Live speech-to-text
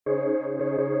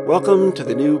Welcome to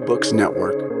the New Books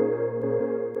Network.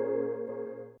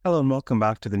 Hello and welcome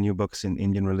back to the New Books in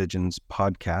Indian Religions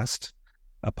podcast,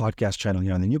 a podcast channel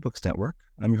here on the New Books Network.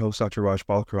 I'm your host, Dr. Raj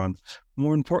Balkaran.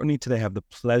 More importantly, today I have the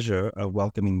pleasure of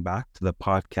welcoming back to the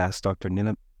podcast Dr.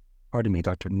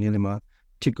 Nilima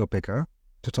Chitgopekar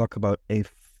to talk about a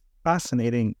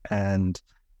fascinating and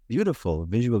beautiful,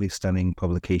 visually stunning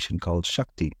publication called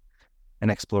Shakti,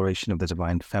 an exploration of the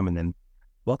divine feminine.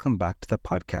 Welcome back to the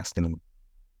podcast, Nilima.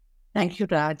 Thank you,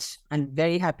 Raj. I'm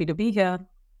very happy to be here.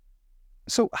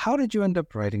 So how did you end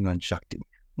up writing on Shakti?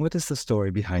 What is the story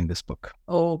behind this book?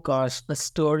 Oh gosh, the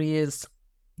story is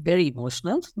very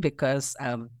emotional because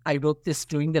I wrote this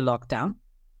during the lockdown.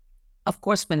 Of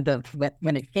course, when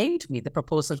it came to me, the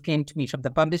proposal came to me from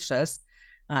the publishers.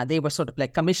 They were sort of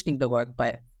like commissioning the work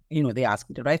by, they asked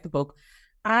me to write the book.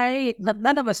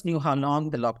 None of us knew how long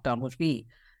the lockdown would be.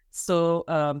 So,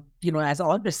 as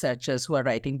all researchers who are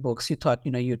writing books, you thought,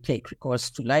 you'd take recourse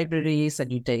to libraries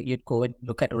and you'd go and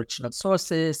look at original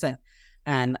sources.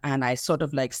 And I sort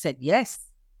of like said yes,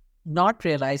 not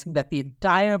realizing that the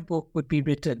entire book would be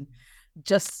written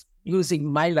just using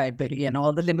my library and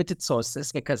all the limited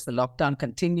sources, because the lockdown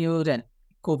continued and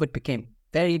COVID became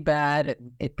very bad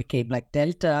and it became like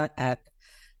Delta.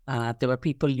 And there were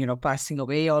people, passing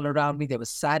away all around me. There was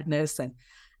sadness.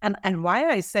 And why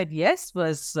I said yes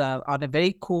was on a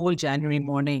very cool January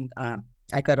morning,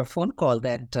 I got a phone call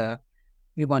that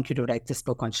we want you to write this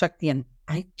book on Shakti. And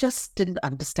I just didn't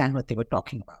understand what they were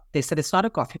talking about. They said, it's not a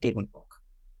coffee table book.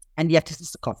 And yet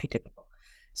it's a coffee table book.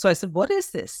 So I said, what is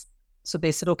this? So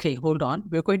they said, okay, hold on.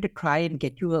 We're going to try and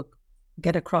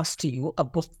get across to you a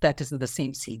book that is in the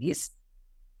same series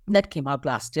that came out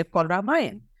last year called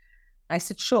Ramayana. I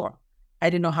said, sure. I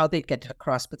didn't know how they'd get it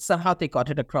across, but somehow they got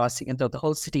it across, even though the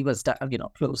whole city was,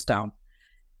 closed down.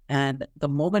 And the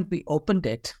moment we opened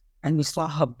it and we saw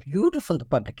how beautiful the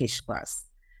publication was,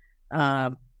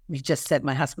 we just said,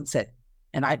 my husband said,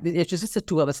 and it was just the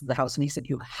two of us in the house, and he said,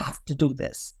 you have to do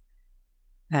this.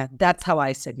 And that's how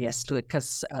I said yes to it,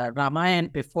 because Ramayana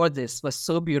before this was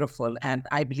so beautiful, and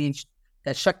I believed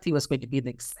that Shakti was going to be the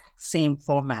exact same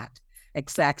format,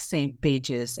 exact same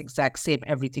pages, exact same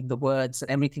everything, the words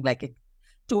and everything like it.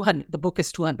 The book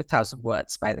is 200,000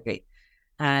 words, by the way,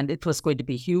 and it was going to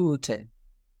be huge.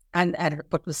 And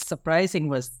what was surprising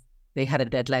was they had a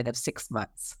deadline of 6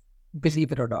 months,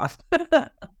 believe it or not.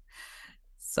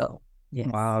 So, yes.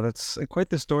 Wow, that's quite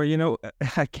the story.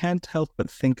 I can't help but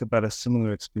think about a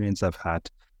similar experience I've had.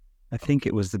 I think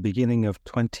it was the beginning of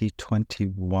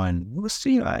 2021. It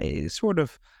was, sort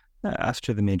of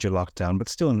after the major lockdown, but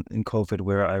still in COVID,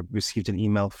 where I received an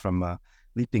email from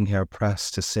Leaping Hair Press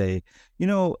to say,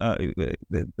 the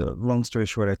long story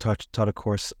short, I taught a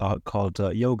course called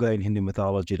Yoga in Hindu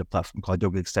Mythology at a platform called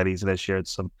Yogic Studies, and I shared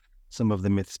some of the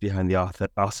myths behind the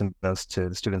asanas to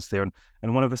the students there.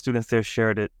 And one of the students there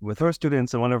shared it with her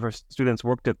students, and one of her students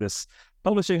worked at this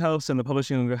publishing house, and the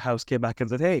publishing house came back and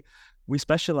said, hey, we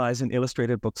specialize in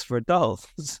illustrated books for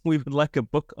adults. We would like a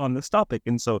book on this topic.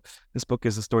 And so this book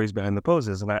is the stories behind the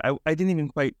poses. And I didn't even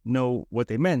quite know what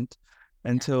they meant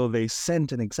until they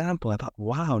sent an example. I thought,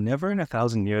 wow, never in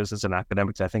 1,000 years as an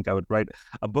academic I think I would write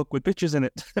a book with pictures in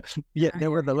it. Yet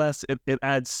nevertheless, it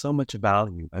adds so much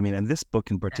value. I mean, and this book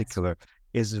in particular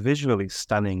is visually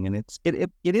stunning, and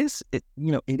it is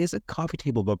a coffee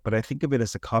table book, but I think of it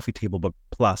as a coffee table book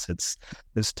plus.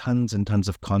 There's tons and tons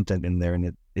of content in there,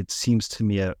 and it seems to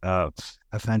me a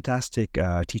fantastic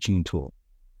teaching tool.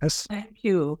 Yes. Thank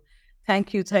you.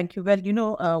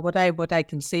 Well, what I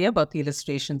can say about the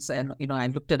illustrations, and I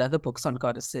looked at other books on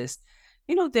goddesses.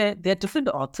 There are different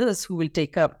authors who will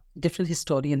take up, different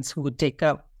historians who would take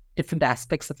up different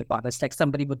aspects of the goddess. Like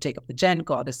somebody would take up the Jain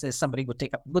goddesses, somebody would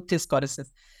take up Buddhist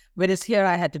goddesses. Whereas here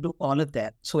I had to do all of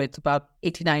that. So it's about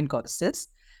 89 goddesses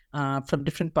from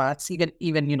different parts,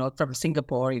 even from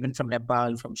Singapore, even from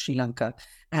Nepal, from Sri Lanka.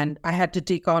 And I had to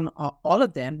take on all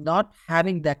of them, not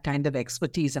having that kind of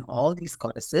expertise in all these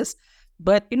goddesses.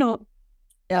 But,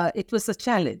 it was a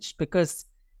challenge, because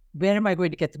where am I going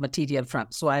to get the material from?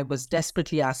 So I was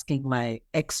desperately asking my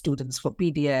ex-students for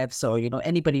PDFs, or,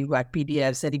 anybody who had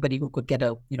PDFs, anybody who could get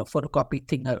a, photocopy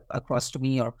thing across to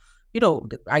me, or,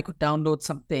 I could download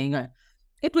something.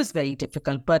 It was very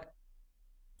difficult. But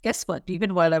guess what?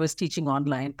 Even while I was teaching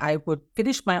online, I would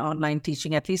finish my online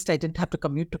teaching. At least I didn't have to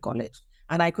commute to college.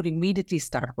 And I could immediately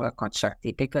start work on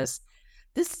Shakti, because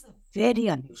this is a very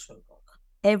unusual book.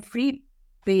 Every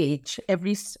page,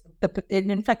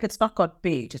 in fact, it's not called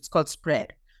page, it's called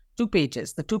spread. 2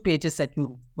 pages, the 2 pages that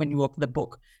when you open the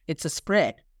book, it's a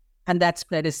spread. And that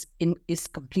spread is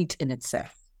complete in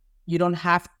itself. You don't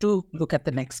have to look at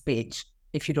the next page.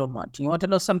 if you don't want. You want to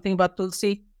know something about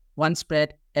Tulsi? One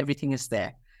spread, everything is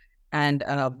there. And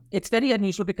it's very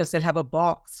unusual because they'll have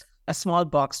a small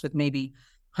box with maybe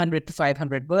 100 to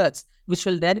 500 words, which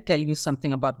will then tell you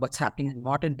something about what's happening in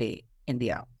modern day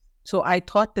India. So I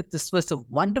thought that this was a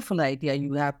wonderful idea.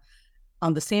 You have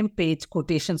on the same page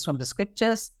quotations from the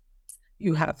scriptures.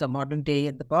 You have the modern day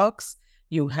in the box.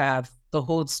 You have the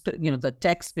whole, the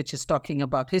text, which is talking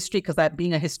about history, because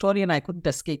being a historian, I couldn't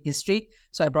escape history.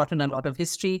 So I brought in a lot of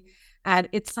history. And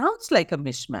it sounds like a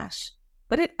mishmash,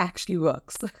 but it actually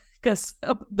works because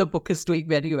the book is doing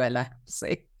very well, I have to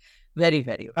say. Very,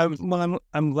 very well. Well,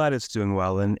 I'm glad it's doing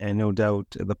well, and no doubt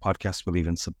the podcast will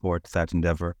even support that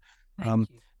endeavor. Thank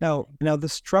you. Now the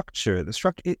structure,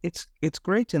 it's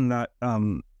great in that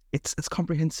it's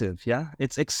comprehensive, yeah.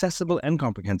 It's accessible and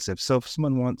comprehensive. So if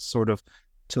someone wants sort of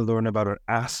to learn about an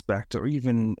aspect or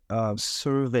even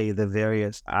survey the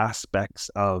various aspects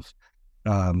of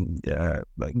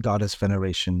like goddess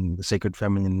veneration, the sacred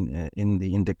feminine in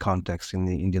the Indic context, in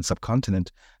the Indian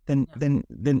subcontinent, then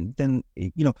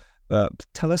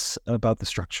tell us about the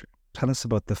structure. Tell us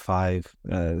about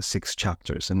the 6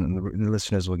 chapters, and the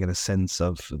listeners will get a sense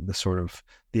of the sort of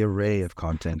the array of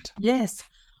content. Yes.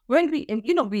 Well,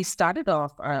 we started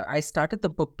off, I started the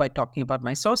book by talking about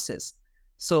my sources.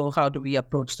 So how do we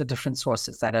approach the different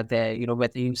sources that are there?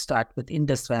 Whether you start with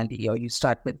Indus Valley or you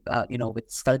start with,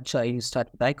 with sculpture, you start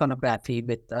with iconography,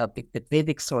 with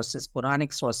Vedic sources,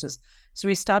 Puranic sources. So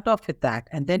we start off with that,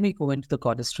 and then we go into the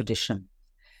goddess tradition.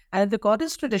 And the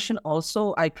goddess tradition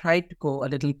also, I tried to go a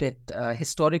little bit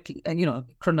historically,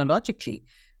 chronologically.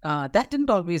 That didn't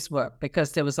always work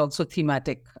because there was also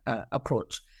thematic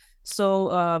approach.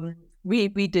 So we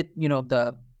did,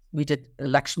 we did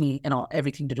Lakshmi,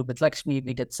 everything to do with Lakshmi.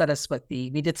 We did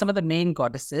Saraswati. We did some of the main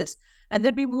goddesses. And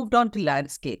then we moved on to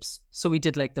landscapes. So we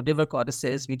did like the river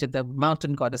goddesses. We did the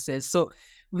mountain goddesses. So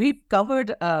we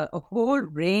covered a whole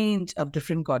range of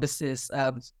different goddesses,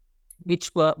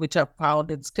 which are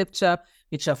found in scripture,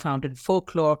 which are found in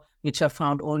folklore, which are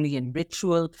found only in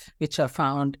ritual, which are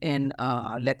found in,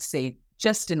 let's say,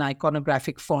 just in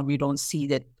iconographic form. You don't see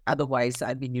that otherwise.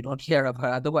 I mean, you don't hear of her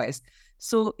otherwise.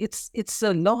 So it's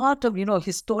a lot of,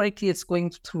 historically it's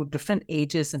going through different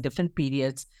ages and different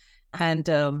periods. And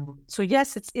so,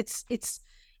 yes,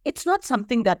 it's not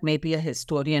something that maybe a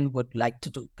historian would like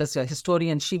to do, because a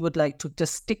historian, she would like to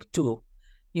just stick to,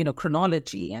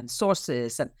 chronology and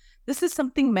sources. And this is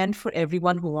something meant for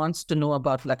everyone who wants to know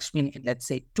about Lakshmi in, let's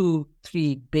say,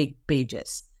 2-3 big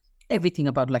pages. Everything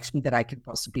about Lakshmi that I can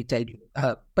possibly tell you,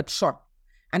 but short.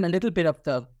 And a little bit of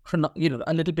the,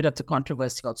 a little bit of the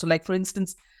controversy also. Like, for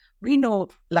instance, we know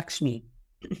Lakshmi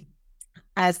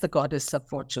as the goddess of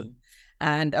fortune.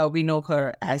 And we know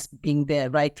her as being there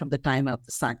right from the time of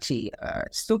the Sanchi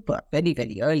Stupa, very,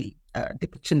 very early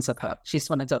depictions of her. She's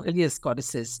one of the earliest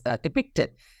goddesses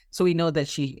depicted. So we know that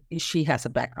she has a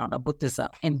background of Buddhism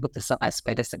as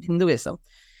well as in Hinduism.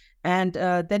 And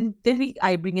then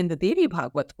I bring in the Devi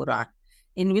Bhagavad Puran,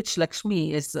 in which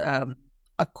Lakshmi is a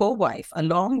co-wife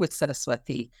along with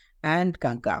Saraswati and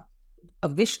Ganga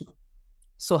of Vishnu.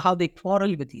 So how they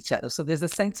quarrel with each other. So there's a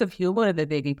sense of humor in the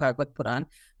Devi Bhagavad Puran,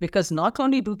 because not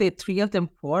only do they 3 of them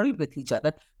quarrel with each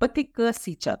other, but they curse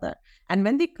each other. And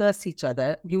when they curse each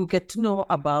other, you get to know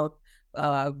about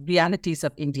realities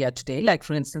of India today. Like,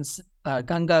 for instance,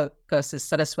 Ganga curses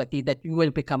Saraswati that you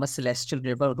will become a celestial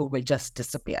river who will just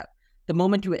disappear. The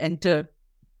moment you enter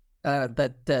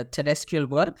the terrestrial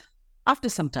world, after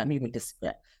some time you will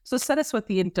disappear. So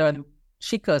Saraswati in turn,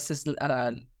 she curses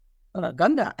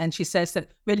Ganga, and she says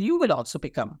that, well, you will also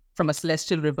become, from a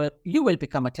celestial river, you will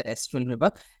become a terrestrial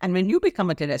river. And when you become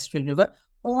a terrestrial river,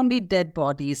 only dead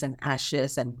bodies and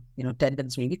ashes and,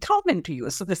 tendons will be thrown into you.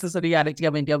 So this is a reality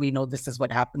of India. We know this is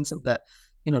what happens in the,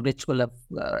 ritual of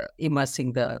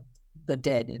immersing the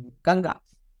dead in Ganga.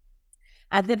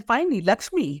 And then finally,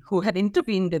 Lakshmi, who had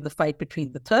intervened in the fight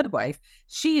between the third wife,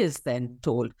 she is then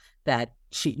told that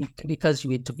because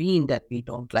you intervened, that we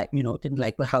don't like, didn't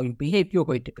like how you behaved, you're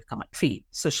going to become a tree.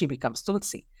 So she becomes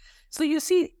Tulsi. So you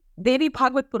see, Devi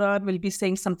Bhagavad Puran will be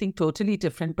saying something totally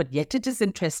different, but yet it is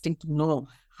interesting to know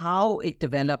how it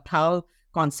developed, how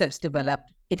concepts developed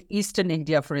in Eastern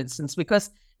India, for instance,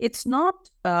 because it's not,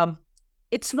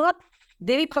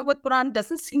 Devi Bhagavad Puran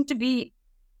doesn't seem to be,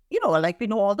 like we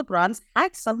know all the Purans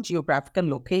had some geographical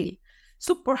locale.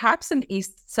 So perhaps in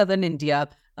southern India,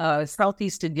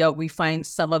 Southeast India, we find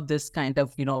some of this kind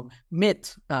of,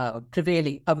 myth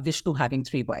prevailing of Vishnu having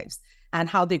 3 wives and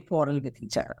how they quarrel with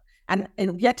each other. And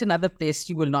in yet another place,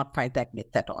 you will not find that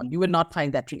myth at all. You will not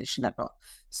find that tradition at all.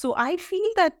 So I feel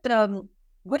that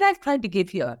what I've tried to give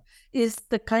here is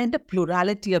the kind of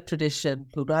plurality of tradition,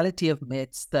 plurality of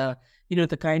myths, the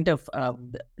kind of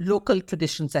local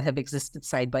traditions that have existed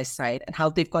side by side, and how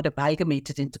they've got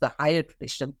amalgamated into the higher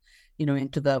tradition,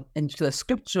 into the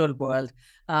scriptural world.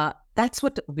 That's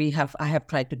what I have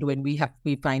tried to do, and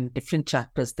we find different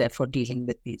chapters there for dealing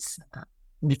with these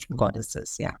different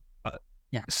goddesses. Yeah.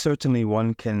 Yeah. Certainly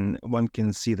one can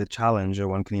see the challenge, or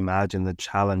one can imagine the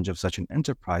challenge of such an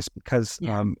enterprise, because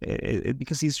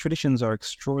because these traditions are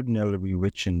extraordinarily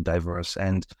rich and diverse.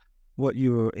 And what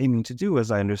you're aiming to do,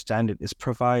 as I understand it, is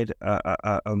provide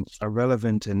a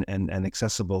relevant and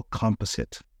accessible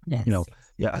composite. Yes.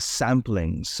 A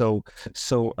sampling. So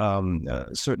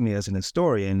certainly as an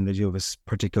historian, you have a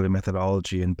particular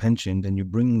methodology and penchant, and you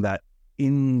bring that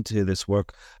into this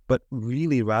work, but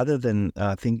really, rather than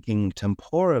thinking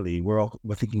temporally, we're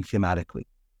thinking thematically.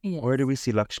 Yes. Where do we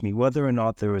see Lakshmi? Whether or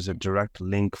not there is a direct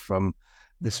link from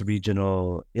this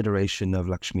regional iteration of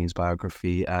Lakshmi's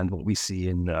biography and what we see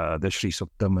in the Sri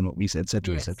Suktam and what we say, et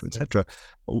cetera, et cetera, et cetera.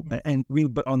 And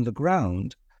but on the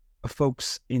ground,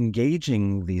 folks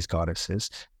engaging these goddesses,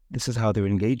 this is how they're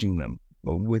engaging them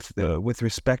with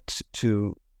respect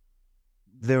to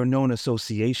their known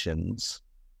associations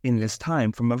in this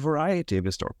time from a variety of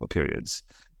historical periods.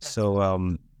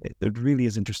 So it really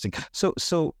is interesting.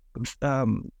 So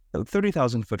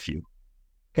 30,000 foot view.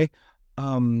 Okay.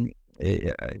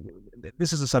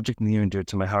 This is a subject near and dear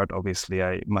to my heart. Obviously,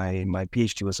 my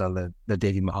PhD was on the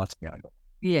Devi Mahatmya.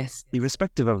 Yes.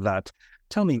 Irrespective of that,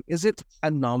 tell me, is it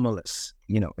anomalous?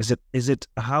 Is it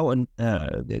how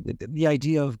the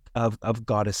idea of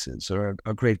goddesses, or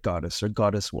a great goddess, or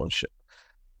goddess worship?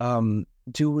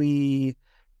 Do we?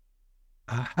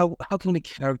 How can we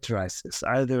characterize this,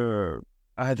 either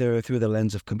through the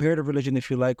lens of comparative religion, if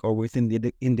you like, or within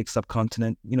the Indic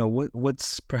subcontinent?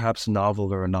 What's perhaps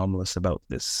novel or anomalous about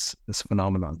this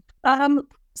phenomenon?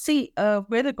 See,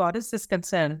 where the goddess is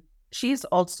concerned, she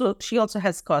also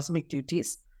has cosmic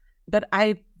duties. But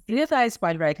I realized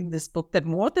while writing this book that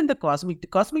more than the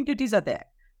cosmic duties are there.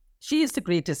 She is the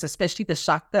greatest, especially the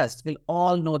Shaktas will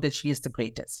all know that she is the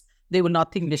greatest. They will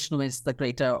not think Vishnu is the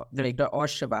greater or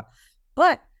Shiva.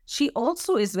 But she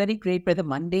also is very great where the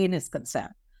mundane is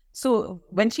concerned. So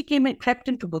when she crept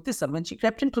into Buddhism, when she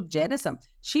crept into Jainism,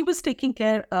 she was taking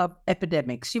care of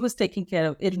epidemics. She was taking care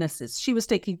of illnesses. She was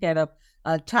taking care of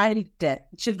child death,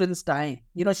 children's dying.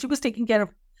 She was taking care of,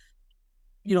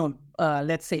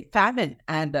 let's say famine.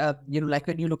 And, like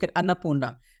when you look at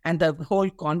Annapurna and the whole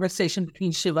conversation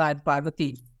between Shiva and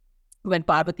Parvati, when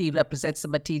Parvati represents the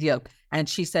material, and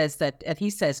she says that, and he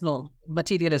says, no,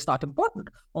 material is not important.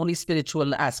 Only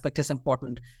spiritual aspect is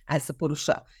important as the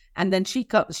Purusha. And then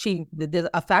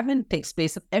a famine takes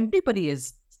place, and everybody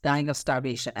is dying of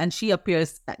starvation. And she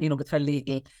appears, with her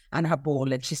ladle and her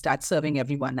bowl, and she starts serving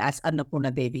everyone as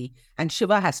Annapurna Devi. And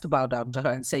Shiva has to bow down to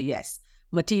her and say, yes,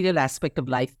 material aspect of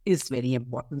life is very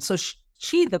important. So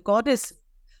she, the goddess,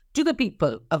 to the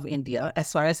people of India,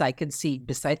 as far as I can see,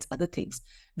 besides other things,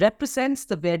 represents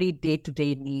the very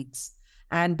day-to-day needs.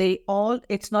 And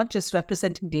it's not just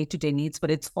representing day-to-day needs,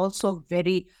 but it's also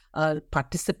very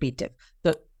participative.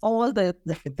 All the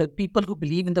people who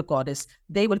believe in the goddess,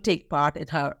 they will take part in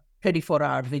her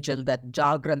 24-hour vigil, that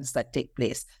jagrans that take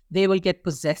place. They will get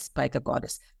possessed by the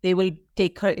goddess. They will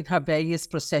take her in her various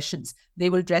processions.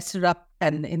 They will dress her up,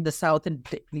 and in the south, and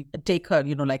take her,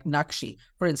 like Nakshi.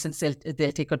 For instance,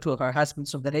 they'll take her to her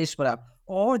husband's from the Reshwara,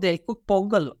 or they'll cook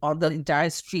pongal on the entire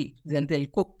street. Then they'll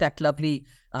cook that lovely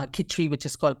khichdi, which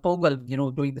is called pongal,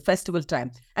 during the festival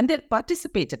time. And they'll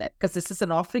participate in it because this is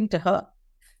an offering to her.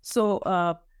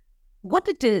 So what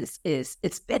it is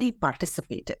it's very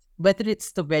participative, whether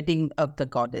it's the wedding of the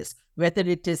goddess, whether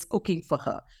it is cooking for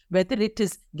her, whether it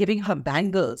is giving her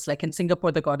bangles. Like in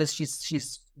Singapore, the goddess,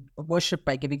 she's worshipped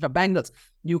by giving her bangles.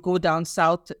 You go down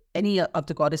south, any of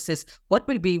the goddesses, what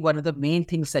will be one of the main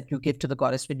things that you give to the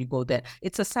goddess when you go there?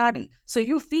 It's a sari. So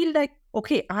you feel like,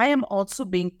 okay, I am also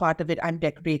being part of it. I'm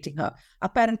decorating her.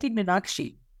 Apparently,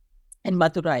 Meenakshi in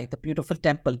Madurai, the beautiful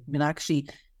temple, Meenakshi,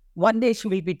 one day she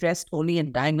will be dressed only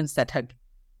in diamonds that her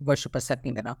worshippers have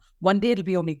given her. One day it'll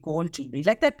be only gold jewelry.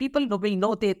 Like that, people will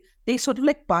know they sort of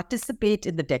like participate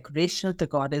in the decoration of the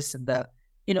goddess, and the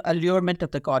allurement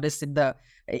of the goddess,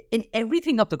 in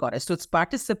everything of the goddess. So it's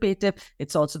participative.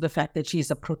 It's also the fact that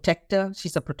she's a protector.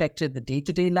 She's a protector in the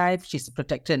day-to-day life. She's a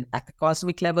protector at the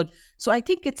cosmic level. So I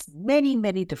think it's many,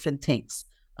 many different things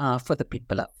for the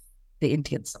people of the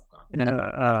Indians.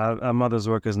 A mother's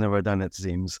work is never done, it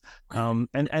seems.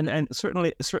 And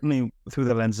certainly through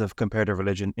the lens of comparative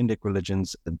religion, Indic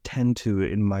religions tend to,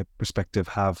 in my perspective,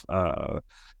 have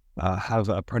have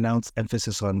a pronounced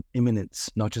emphasis on immanence,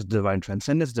 not just divine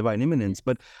transcendence, divine immanence,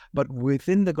 but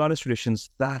within the goddess traditions,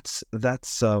 that's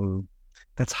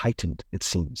heightened. It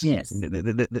seems, Yes.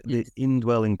 the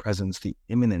indwelling presence, the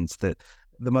immanence, that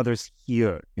the mother's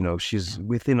here. She's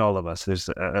within all of us. There's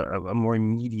a more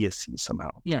immediacy somehow.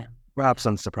 Yeah, perhaps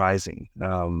unsurprising.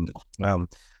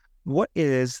 What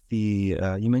is the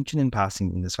you mentioned in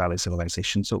passing in this Valley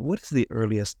civilization? So, what is the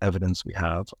earliest evidence we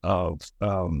have of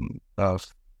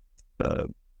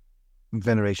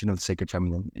veneration of the sacred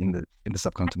feminine in the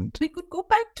subcontinent? we could go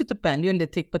back to the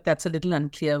Paleolithic, but that's a little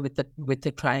unclear with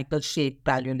the triangle shaped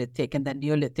Paleolithic and the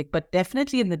Neolithic. But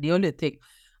definitely in the Neolithic,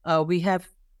 we have.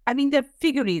 I mean, there are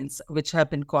figurines which have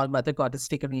been called mother goddess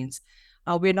figurines.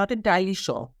 We're not entirely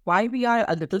sure why we are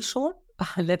a little sure.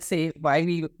 Let's say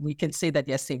why we can say that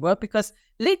yes, they were, because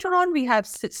later on we have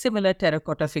similar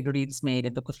terracotta figurines made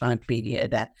in the Kushite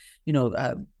period that,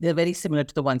 they're very similar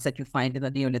to the ones that you find in the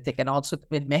Neolithic and also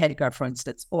in Mehergar, for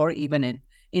instance, or even in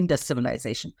Indus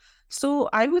civilization. So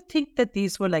I would think that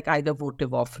these were like either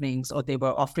votive offerings or they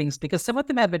were offerings, because some of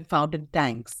them have been found in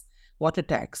tanks, water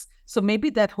tanks. So maybe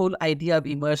that whole idea of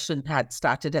immersion had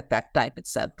started at that time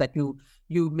itself, that you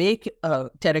make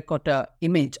a terracotta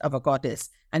image of a goddess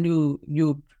and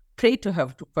you pray to her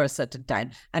for a certain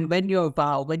time. And when your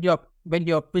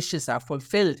wishes are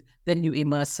fulfilled, then you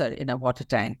immerse her in a water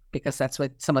tank, because that's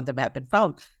what some of them have been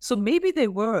found. So maybe they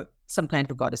were some kind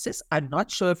of goddesses. I'm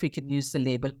not sure if we can use the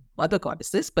label mother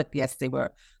goddesses, but yes, they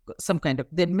were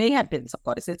there may have been some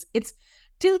goddesses. It's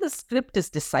till the script is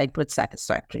deciphered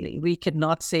satisfactorily. We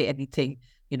cannot say anything,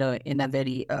 in a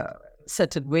very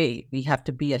certain way. We have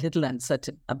to be a little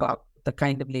uncertain about the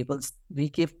kind of labels we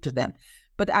give to them.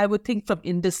 But I would think from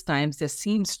Indus times, there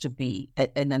seems to be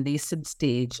a nascent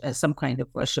stage, some kind of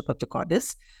worship of the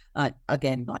goddess.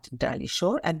 Again, not entirely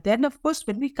sure. And then, of course,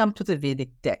 when we come to the Vedic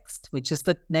text, which is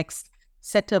the next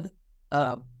set of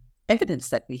evidence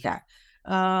that we have,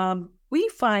 we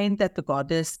find that the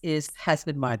goddess has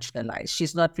been marginalized.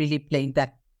 She's not really playing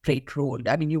that great role.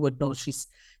 I mean, you would know she's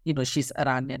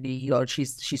Aranyani or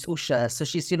she's Usha. So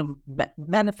she's,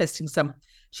 manifesting some,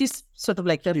 she's sort of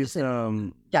like,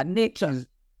 nature.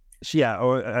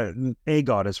 Or a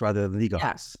goddess rather than the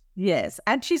goddess. Yes.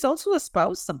 And she's also a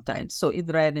spouse sometimes. So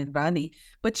Indra and Indrani,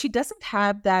 but she doesn't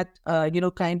have that,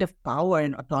 kind of power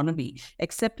and autonomy,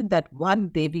 except in that one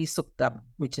Devi Suktam,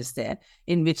 which is there,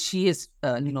 in which she is,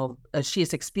 she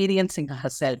is experiencing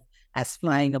herself as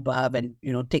flying above and,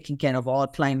 taking care of all,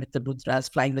 flying with the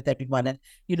Rudras, flying with everyone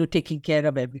and, taking care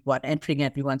of everyone, entering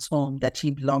everyone's home, that she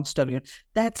belongs to everyone.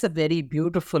 That's a very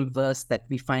beautiful verse that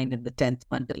we find in the 10th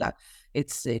mandala.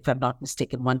 It's, if I'm not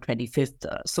mistaken,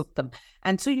 125th Suktam.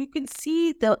 And so you can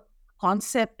see the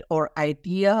concept or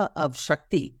idea of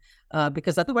Shakti,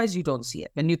 because otherwise you don't see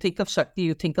it. When you think of Shakti,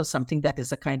 you think of something that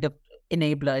is a kind of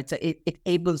enabler. It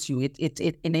enables you.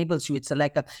 It enables you. It's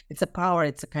a power.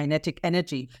 It's a kinetic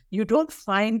energy. You don't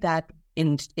find that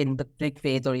in the Rig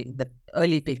Veda or in the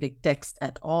early Vedic text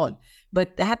at all.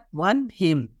 But that one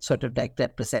hymn sort of like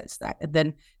represents that. And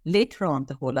then later on,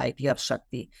 the whole idea of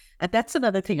Shakti. And that's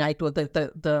another thing I told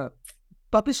the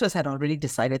publishers had already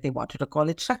decided they wanted to call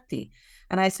it Shakti.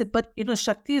 And I said, but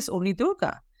Shakti is only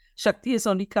Durga. Shakti is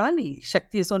only Kali.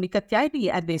 Shakti is only Katyayani.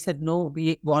 And they said, no,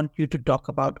 we want you to talk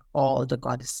about all the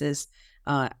goddesses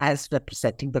as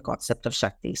representing the concept of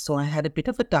Shakti. So I had a bit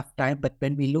of a tough time, but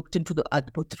when we looked into the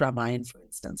Adbhut Ramayana, for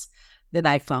instance, then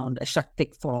I found a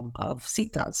Shaktic form of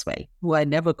Sita as well, who I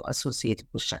never associated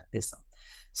with Shaktism.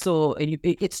 So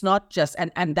it's not just,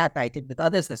 and that I did with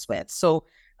others as well. So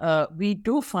we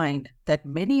do find that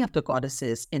many of the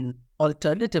goddesses in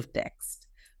alternative texts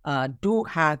do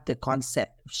have the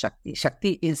concept of Shakti.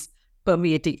 Shakti is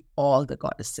permeating all the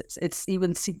goddesses. It's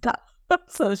even Sita.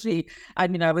 So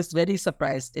I was very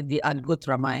surprised in the Adbhut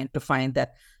Ramayana to find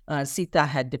that Sita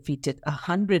had defeated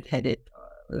 100-headed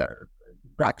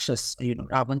Rakshas,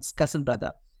 Ravan's cousin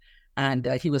brother. And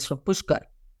he was from Pushkar.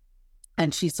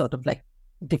 And she sort of like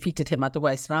defeated him.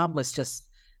 Otherwise, Ram was just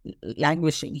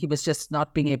languishing. He was just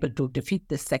not being able to defeat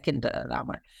the second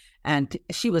Rama. And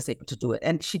she was able to do it.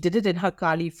 And she did it in her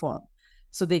Kali form.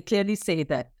 So they clearly say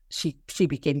that she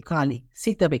became Kali.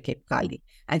 Sita became Kali.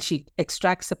 And she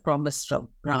extracts a promise from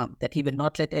Ram that he will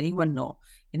not let anyone know.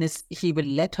 He will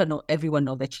let everyone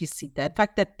know that she's Sita. In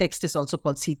fact, that text is also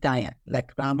called Sitayan,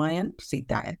 like Ramayan,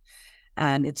 Sitayan.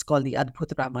 And it's called the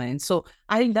Adbhut Ramayana. So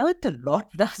I learned a lot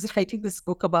when I was writing this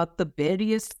book about the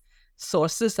various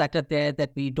sources that are there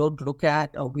that we don't look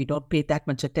at or we don't pay that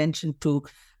much attention to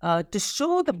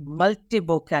show the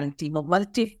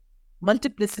multivocality,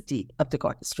 multiplicity of the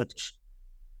goddess tradition.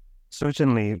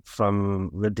 Certainly from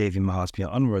the Devi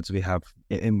Mahatmya onwards, we have,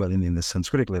 in the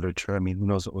Sanskritic literature, I mean, who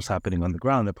knows what was happening on the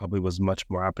ground? There probably was much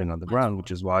more happening on the ground,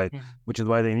 which is why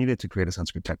they needed to create a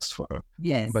Sanskrit text for her.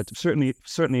 Yes. But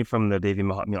certainly from the Devi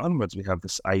Mahatmya onwards, we have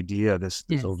this idea, this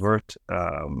overt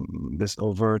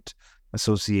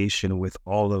association with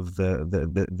all of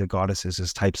the goddesses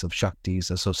as types of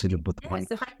Shaktis associated with one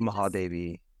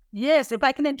Mahadevi. Yes, if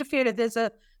I can interfere, there's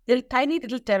tiny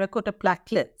little terracotta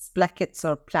plaquettes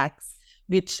or plaques,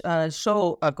 which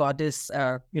show a goddess,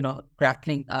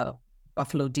 grappling a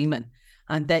buffalo demon,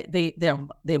 and they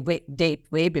date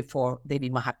way before Devi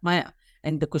Mahatmaya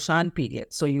and the Kushan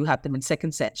period. So you have them in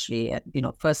 2nd century,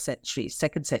 first century,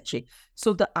 2nd century.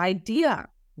 So the idea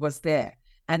was there.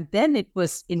 And then it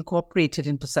was incorporated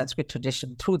into Sanskrit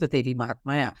tradition through the Devi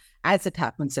Mahatmaya, as it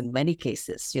happens in many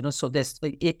cases. So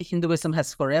Hinduism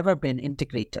has forever been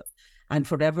integrative and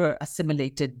forever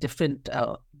assimilated different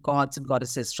gods and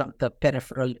goddesses from the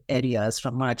peripheral areas,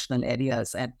 from marginal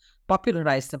areas, and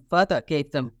popularized them further,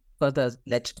 gave them further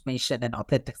legitimation and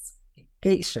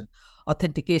authentication.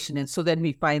 And so then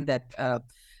we find that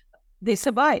they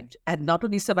survived, and not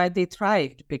only survived, they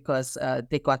thrived because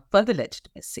they got further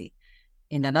legitimacy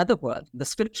in another world, the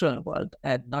scriptural world,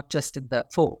 and not just in the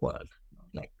folk world.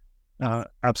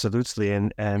 Absolutely.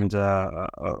 And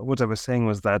what I was saying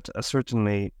was that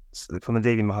certainly from the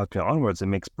Devi Mahatmya onwards, it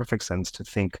makes perfect sense to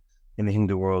think in the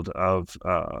Hindu world of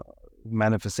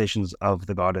manifestations of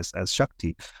the goddess as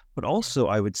Shakti. But also,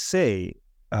 I would say,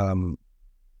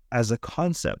 as the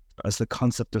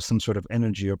concept of some sort of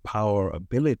energy or power or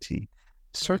ability,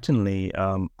 certainly,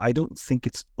 I don't think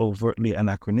it's overtly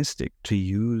anachronistic to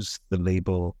use the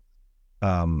label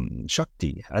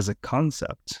Shakti as a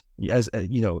concept, as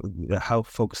how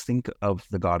folks think of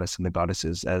the goddess and the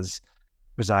goddesses as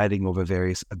presiding over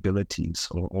various abilities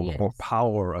or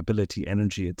power, ability,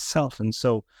 energy itself. And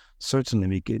so certainly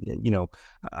we could,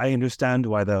 I understand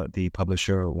why the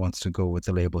publisher wants to go with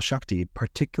the label Shakti,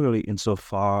 particularly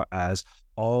insofar as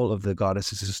all of the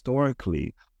goddesses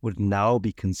historically would now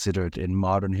be considered in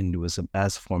modern Hinduism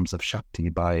as forms of Shakti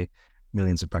by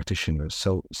millions of practitioners.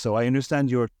 So I understand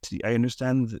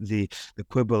the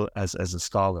quibble as a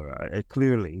scholar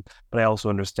clearly, but I also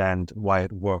understand why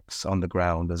it works on the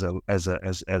ground as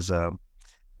an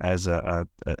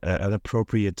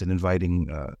appropriate and inviting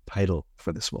title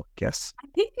for this book. Yes, I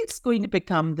think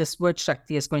this word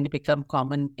Shakti is going to become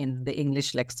common in the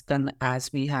English lexicon,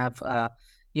 as we have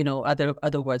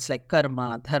other words like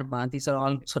karma, dharma. These are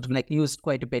all sort of like used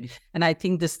quite a bit. And I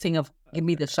think this thing of give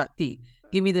me the Shakti,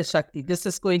 this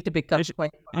is going to become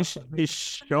quite popular.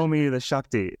 Show me the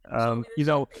Shakti.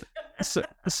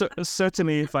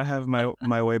 Certainly if I have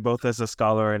my way, both as a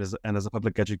scholar and as a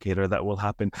public educator, that will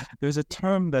happen. There's a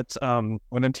term that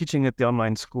when I'm teaching at the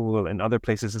online school and other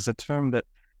places, is a term that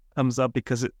comes up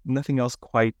because nothing else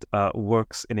quite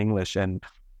works in English. And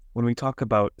when we talk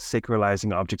about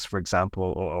sacralizing objects, for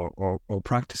example, or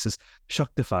practices,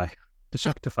 Shaktify, to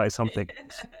Shaktify something,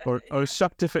 or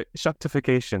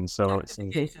Shaktification. So,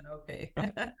 okay.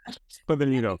 But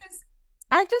then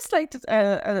I just like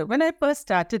to, when I first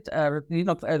started,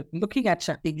 looking at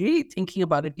Shakti, really thinking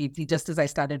about it deeply, just as I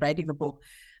started writing the book,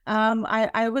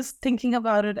 I was thinking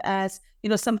about it as,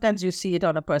 sometimes you see it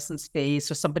on a person's face,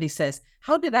 or somebody says,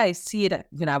 how did I see it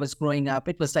when I was growing up?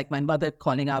 It was like my mother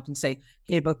calling out and saying,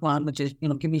 hey, Bhagwan,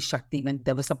 give me Shakti when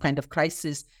there was some kind of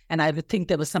crisis. And I would think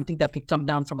there was something that would come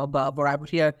down from above, or I would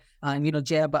hear,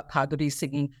 Jaya Bhaduri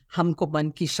singing, Humko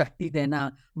Man Ki Shakti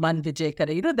Dena, Man Vijay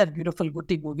Kare, that beautiful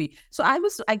Gutti movie. So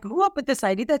I grew up with this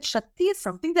idea that Shakti is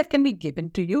something that can be given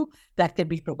to you, that can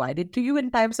be provided to you in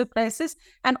times of crisis.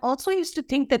 And also I used to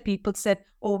think that people said,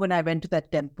 oh, when I went to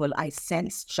that temple, I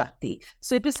sensed Shakti.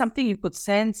 So it was something you could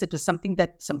sense. It was something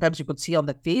that sometimes you could see on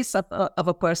the face of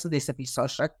a person. They said, we saw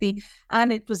Shakti.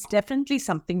 And it was definitely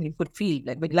something you could feel.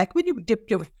 Like when you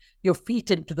dipped your feet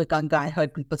into the Ganga, I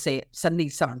heard people say, suddenly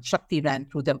some Shakti ran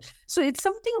through them. So it's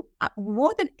something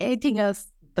more than anything else.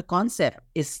 The concept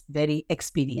is very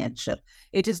experiential.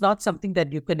 It is not something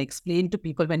that you can explain to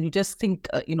people when you just think,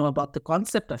 about the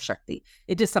concept of Shakti.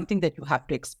 It is something that you have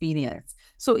to experience.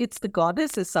 So it's the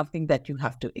goddess is something that you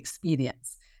have to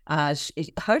experience.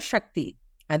 Her Shakti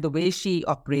and the way she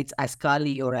operates as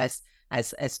Kali or as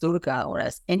Durga or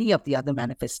as any of the other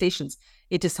manifestations,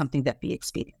 it is something that we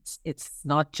experience. It's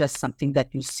not just something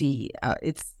that you see.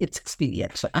 It's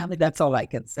experiential. I mean, that's all I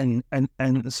can say.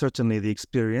 And certainly the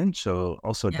experiential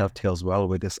also dovetails well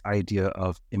with this idea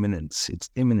of immanence. It's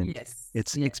immanent. Yes.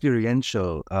 It's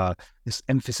experiential. This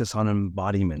emphasis on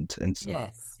embodiment. And so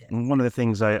yes. One of the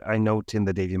things I note in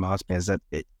the Devi Mahatmya is that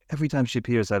every time she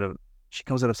appears she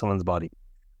comes out of someone's body.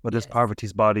 whether it's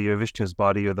Parvati's body or Vishnu's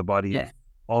body or the body of Yes.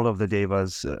 all of the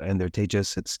devas and their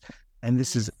tejas. And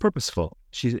this is purposeful.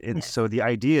 So the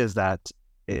idea is that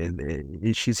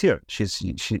she's here.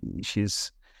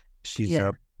 She's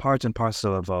a part and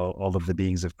parcel of all of the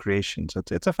beings of creation. So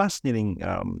it's a fascinating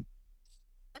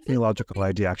theological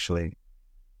idea, actually.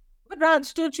 But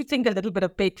Raj, don't you think a little bit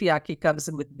of patriarchy comes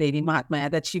in with Devi Mahatmaya,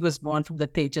 that she was born from the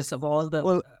tejas of all the?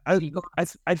 Well, I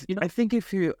think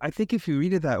if you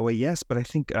read it that way, yes. But I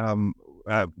think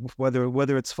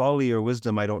whether it's folly or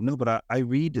wisdom, I don't know. But I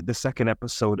read the second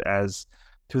episode as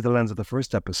through the lens of the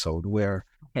first episode, where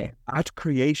at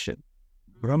creation,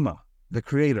 Brahma, the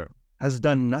creator, has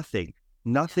done nothing.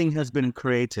 Nothing has been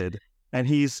created, and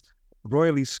he's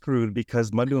royally screwed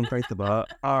because Madhu and Kaitaba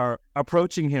are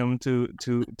approaching him to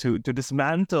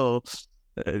dismantle,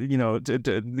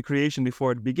 the creation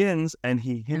before it begins, and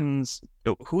he hymns.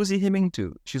 Who is he hymning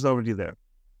to? She's already there,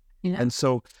 and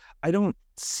so I don't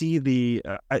see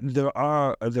there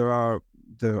are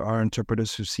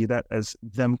interpreters who see that as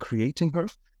them creating her,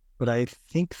 but I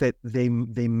think that they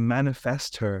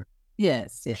manifest her.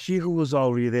 Yes. She who was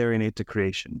already there innate to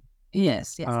creation.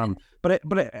 Yes. But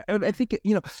I think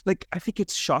I think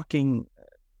it's shocking,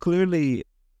 clearly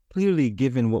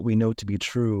given what we know to be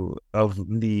true of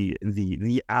the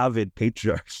avid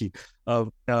patriarchy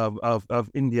of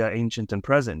India, ancient and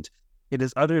present. It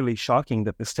is utterly shocking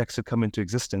that this text would come into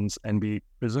existence and be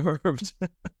preserved.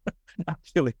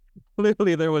 Actually,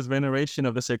 clearly there was veneration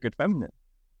of the sacred feminine.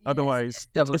 Otherwise,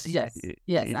 absolutely.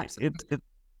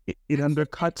 It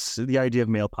undercuts the idea of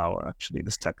male power, actually,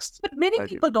 this text. But many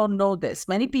people don't know this.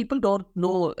 Many people don't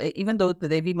know, even though the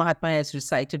Devi Mahatmaya is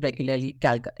recited regularly,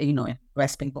 in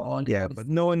West Bengal. Yeah, but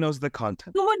no one knows the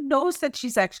content. No one knows that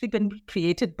she's actually been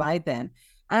created by them.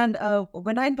 And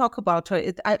when I talk about her,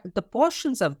 the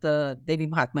portions of the Devi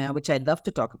Mahatmaya, which I love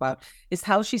to talk about, is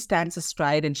how she stands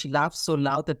astride and she laughs so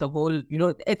loud that the whole,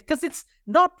 because it's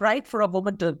not right for a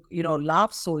woman to,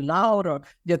 laugh so loud, or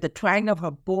the twang of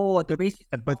her bow, or the way.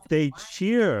 But they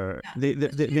cheer.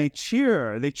 They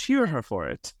cheer her for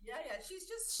it. Yeah. She's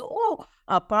just so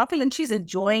powerful, and she's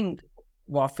enjoying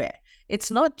warfare. It's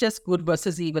not just good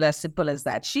versus evil, as simple as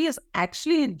that. She is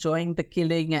actually enjoying the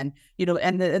killing, and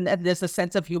and there's a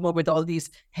sense of humor with all these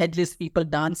headless people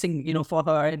dancing, for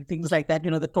her and things like that.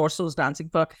 The torsos dancing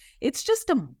for her. It's just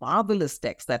a marvelous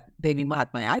text, that Devi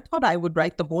Mahatmaya. I thought I would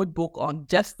write the whole book on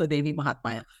just the Devi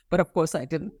Mahatmaya, but of course I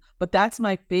didn't. But that's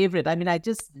my favorite. I mean, I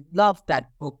just love that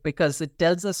book because it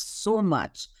tells us so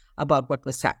much about what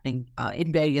was happening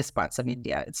in various parts of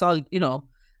India. It's all,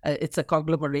 it's a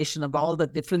conglomeration of all the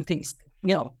different things,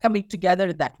 coming together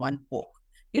in that one book.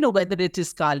 Whether it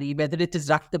is Kali, whether it is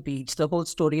Rakta Beach, the whole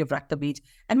story of Rakta Beach.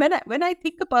 And when I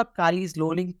think about Kali's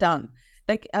lolling tongue,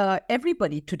 like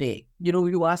everybody today,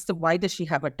 you ask them, why does she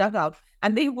have a dugout?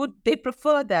 And they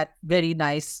prefer that very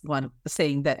nice one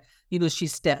saying that, she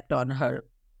stepped on her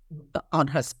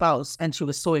spouse and she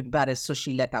was so embarrassed, so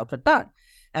she let out her tongue.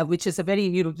 Which is a very,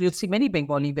 you'll see many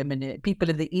Bengali women, people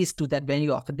in the East do that very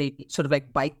often. They sort of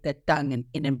like bite their tongue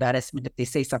in embarrassment if they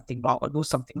say something wrong or do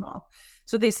something wrong.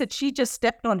 So they said she just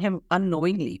stepped on him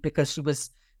unknowingly because she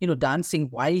was, dancing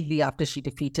wildly after she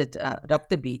defeated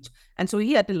Rakta Beach. And so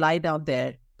he had to lie down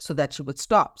there so that she would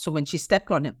stop. So when she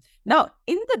stepped on him. Now,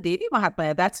 in the Devi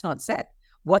Mahatmaya, that's not said.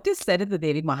 What is said in the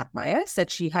Devi Mahatmaya is that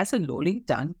she has a lolling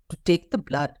tongue to take the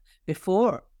blood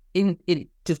before,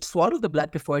 to swallow the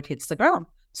blood before it hits the ground,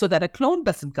 so that a clone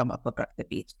doesn't come up across the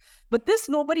beach. But this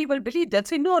nobody will believe. They'll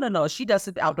say, no, she does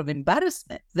it out of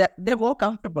embarrassment. They're more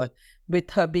comfortable with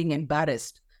her being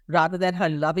embarrassed rather than her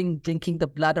loving drinking the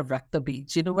blood of Rakta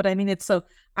Beach. You know what I mean? It's so,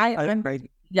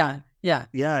 yeah.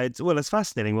 It's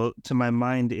fascinating. Well, to my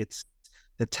mind, it's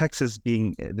the text is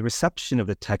being, the reception of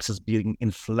the text is being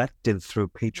inflected through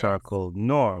patriarchal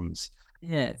norms.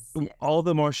 Yes. All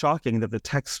the more shocking that the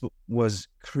text was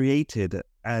created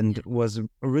and was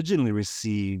originally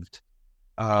received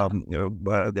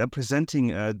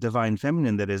presenting a divine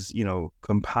feminine that is,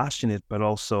 compassionate, but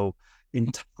also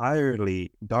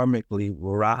entirely dharmically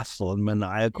wrathful and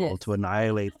maniacal to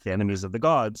annihilate the enemies of the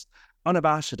gods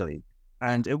unabashedly.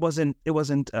 And it wasn't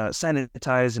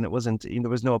sanitized, and it wasn't, there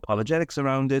was no apologetics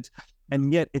around it.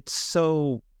 And yet it's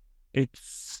so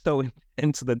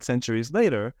into that centuries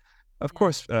later. Of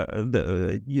course,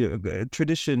 certain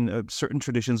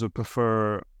traditions would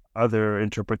prefer other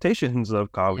interpretations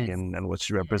of Kali and what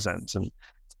she represents, and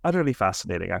it's utterly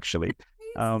fascinating, actually.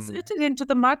 It's written into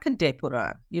the Markandeya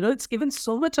Puran. It's given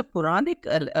so much of Puranic,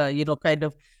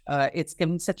 it's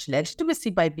given such legitimacy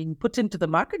by being put into the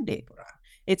Markandeya Puran.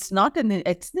 It's not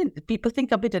people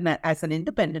think of it as an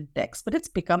independent text, but it's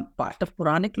become part of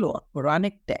Puranic lore,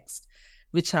 Puranic text.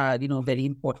 which are, very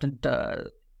important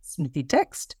Smriti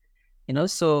text,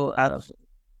 so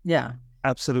yeah.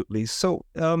 Absolutely. So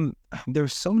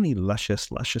there's so many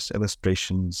luscious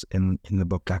illustrations in the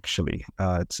book. Actually,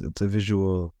 it's a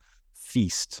visual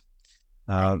feast.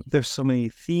 There's so many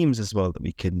themes as well that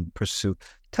we can pursue.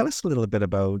 Tell us a little bit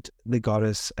about the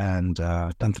goddess and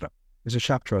Tantra. There's a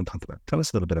chapter on Tantra. Tell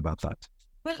us a little bit about that.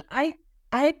 Well, I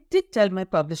did tell my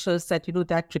publishers that,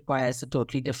 that requires a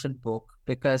totally different book,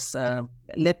 because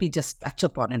let me just touch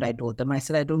upon it. I told them, I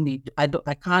said,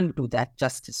 I can't do that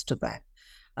justice to that.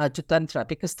 To Tantra,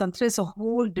 because Tantra is a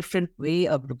whole different way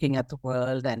of looking at the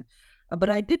world. But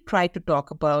I did try to talk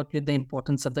about the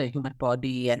importance of the human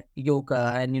body and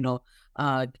yoga and,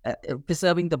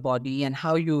 preserving the body, and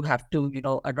how you have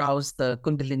to, arouse the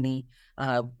Kundalini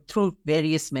through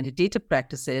various meditative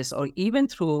practices, or even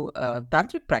through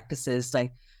tantric practices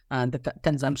like the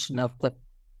consumption of the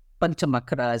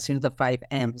panchamakas, the 5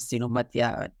 M's,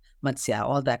 Madhya, Matsya,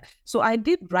 all that. So I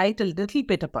did write a little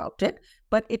bit about it,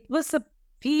 but it was a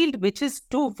field which is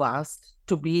too vast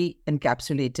to be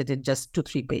encapsulated in just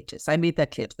 2-3 pages. I made that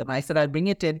clear to them. I said, I'll bring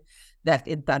it in that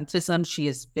in Tantrism, she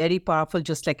is very powerful,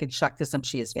 just like in Shaktism,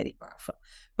 she is very powerful.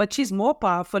 But she's more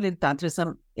powerful in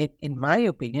Tantrism, in my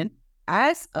opinion,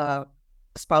 as a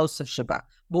spouse of Shiva.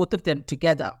 Both of them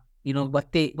together,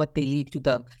 what they lead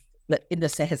to in the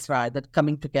Sahasrara, that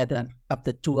coming together of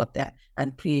the two of that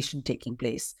and creation taking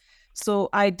place. So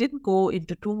I didn't go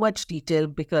into too much detail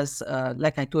because,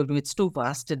 like I told you, it's too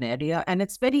vast an area and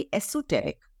it's very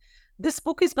esoteric. This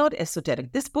book is not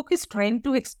esoteric. This book is trying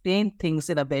to explain things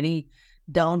in a very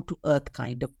down-to-earth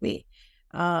kind of way.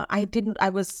 I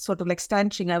was sort of like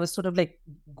stanching. I was sort of like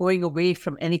going away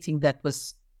from anything that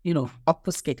was,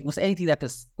 obfuscating, was anything that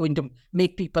is going to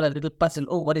make people a little puzzled.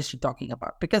 Oh, what is she talking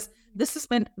about? Because this is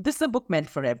a book meant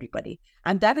for everybody.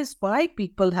 And that is why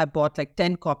people have bought like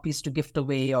 10 copies to gift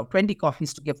away or 20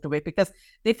 copies to gift away, because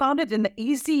they found it in the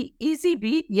easy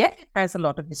read, yet it has a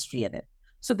lot of history in it.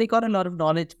 So they got a lot of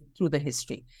knowledge through the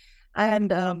history.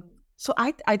 And so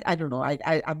I don't know.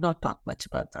 I've not talked much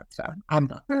about that. So I'm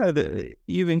not.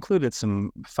 You've included some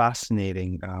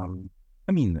fascinating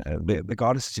the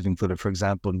goddesses you've included. For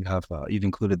example, you've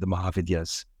included the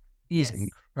Mahavidyas. Yes.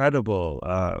 Incredible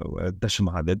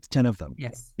Dashamaha, the 10 of them.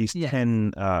 Yes. These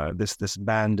 10, this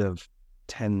band of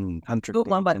 10 tantric.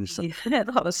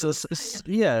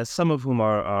 Some of whom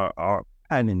are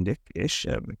pan-Indic-ish,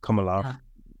 Kamala,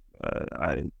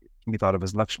 can be thought of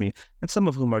as Lakshmi, and some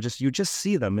of whom are you just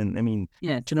see them in,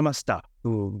 Chinnamasta,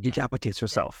 who decapitates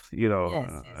herself,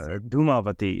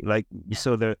 Dhumavati,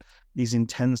 so they're these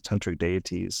intense tantric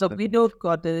deities. So widowed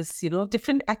goddess,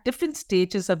 at different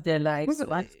stages of their lives.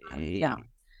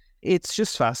 It's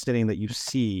just fascinating that you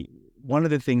see one of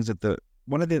the things that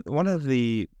one of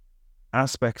the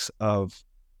aspects of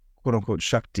quote unquote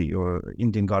Shakti or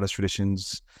Indian goddess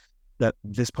traditions that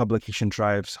this publication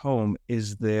drives home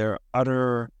is their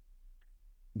utter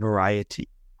variety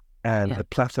and the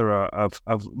plethora of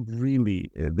really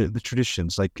the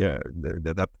traditions, like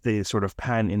the sort of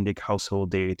pan-Indic household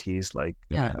deities like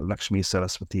Lakshmi,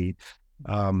 Saraswati,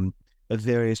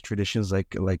 various traditions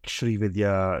like Shri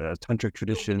Vidya, tantric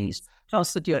traditions, the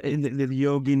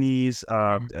yoginis,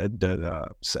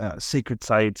 the sacred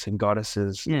sites and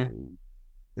goddesses,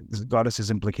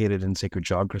 goddesses implicated in sacred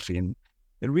geography, and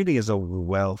it really is a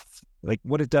wealth. Like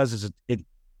what it does is it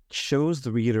shows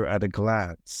the reader at a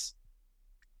glance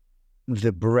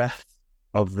the breadth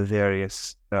of the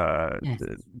various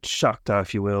Shakta,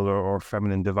 if you will, or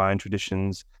feminine divine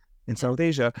traditions in South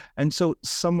Asia. And so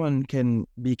someone can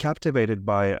be captivated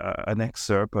by an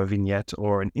excerpt, a vignette,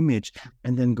 or an image,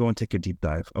 and then go and take a deep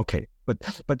dive. Okay,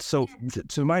 but so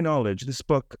to my knowledge, this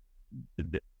book,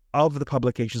 of the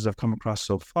publications I've come across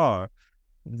so far,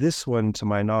 this one, to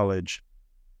my knowledge,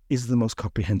 is the most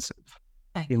comprehensive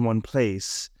in one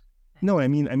place. No, I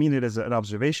mean it as an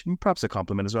observation, perhaps a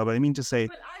compliment as well, but I mean to say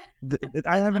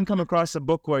I haven't come across a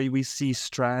book where we see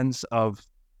strands of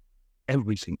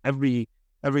everything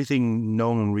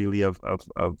known really of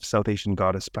South Asian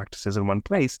goddess practices in one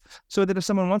place, so that if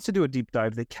someone wants to do a deep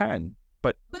dive, they can,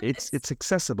 but it's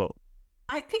accessible.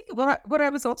 I think what I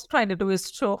was also trying to do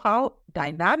is show how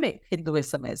dynamic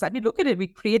Hinduism is. I mean, look at it. We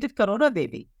created Karuna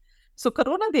Devi. So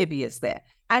Karuna Devi is there.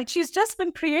 And she's just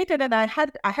been created. And I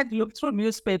had looked through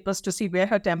newspapers to see where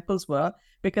her temples were,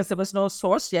 because there was no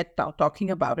source yet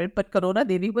talking about it. But Corona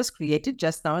Devi was created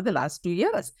just now in the last 2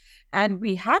 years. And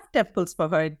we have temples for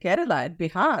her in Kerala and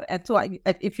Bihar. And so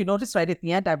if you notice right at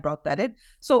the end, I brought that in.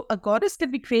 So a goddess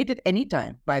can be created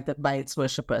anytime by its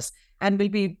worshippers and will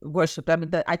be worshipped. I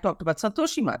mean, I talked about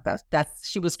Santoshi Mata.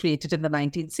 She was created in the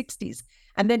 1960s.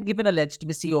 And then given a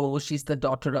legitimacy, oh, she's the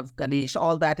daughter of Ganesh.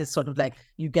 All that is sort of like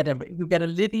you get a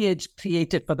lineage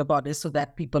created for the goddess so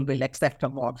that people will accept her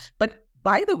more. But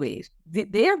by the way,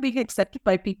 they are being accepted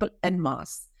by people en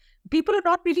masse. People are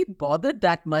not really bothered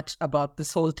that much about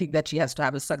this whole thing that she has to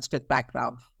have a Sanskrit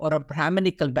background or a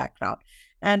Brahminical background.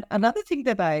 And another thing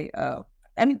that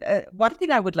one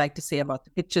thing I would like to say about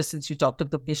the picture, since you talked of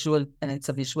the visual and it's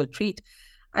a visual treat,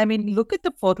 I mean, look at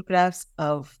the photographs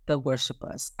of the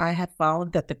worshippers. I have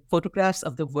found that the photographs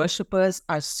of the worshippers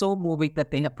are so moving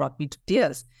that they have brought me to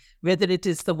tears, whether it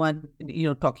is the one,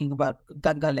 talking about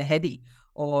Ganga Lahiri,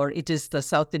 or it is the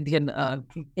South Indian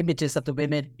images of the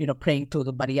women, praying to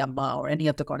the Mariamma or any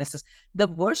of the goddesses. The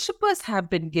worshippers have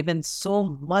been given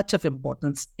so much of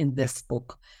importance in this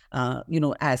book,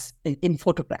 as in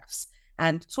photographs.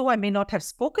 And so I may not have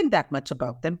spoken that much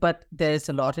about them, but there's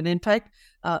a lot. And in fact,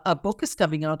 a book is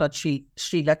coming out on Sri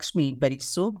Lakshmi very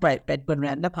soon by Bedburn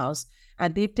Random House.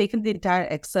 And they've taken the entire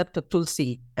excerpt of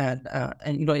Tulsi and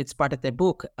it's part of their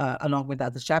book along with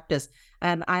other chapters.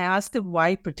 And I asked them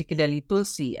why particularly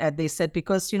Tulsi. And they said,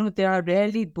 because, there are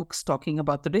rarely books talking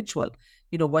about the ritual,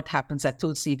 what happens at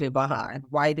Tulsi Vivaha and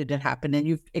why did it happen? And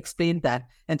you've explained that.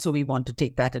 And so we want to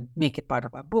take that and make it part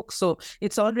of our book. So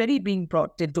it's already being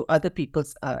brought into other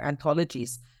people's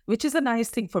anthologies, which is a nice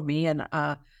thing for me. And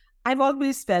I've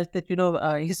always felt that,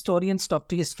 historians talk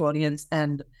to historians,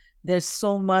 and there's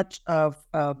so much of,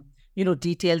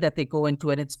 detail that they go into,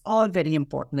 and it's all very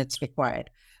important. It's required.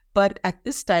 But at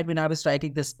this time, when I was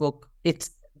writing this book,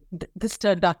 this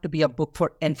turned out to be a book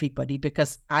for everybody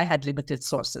because I had limited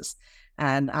sources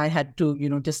and I had to,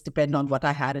 just depend on what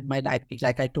I had in my life,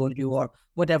 like I told you, or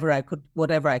whatever I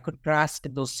could grasp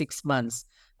in those 6 months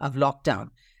of lockdown.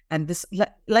 And this,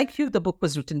 like you, the book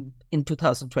was written in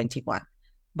 2021.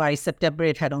 By September,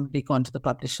 it had only gone to the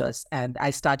publishers. And I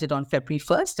started on February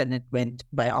 1st, and it went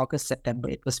by August, September,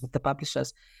 it was with the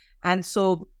publishers. And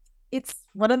so it's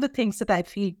one of the things that I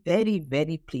feel very,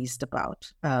 very pleased about,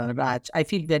 Raj. I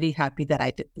feel very happy that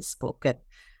I did this book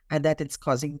and that it's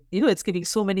causing, it's giving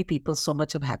so many people so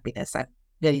much of happiness. I'm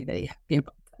very, very happy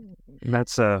about that.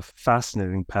 That's a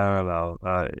fascinating parallel.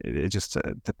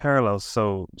 The parallels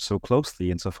so closely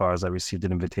insofar as I received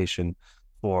an invitation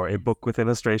for a book with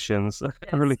illustrations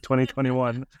early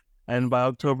 2021, and by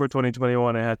October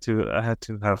 2021, I had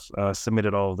to have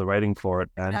submitted all of the writing for it.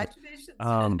 And,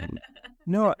 congratulations!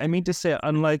 No, I mean to say,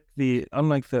 unlike the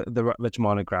Rutledge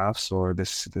monographs or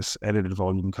this edited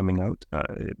volume coming out,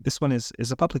 this one is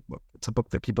a public book. It's a book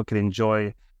that people can enjoy.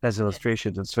 It has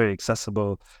illustrations. It's very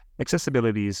accessible.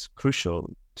 Accessibility is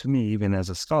crucial to me, even as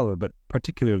a scholar, but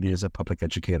particularly as a public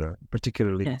educator.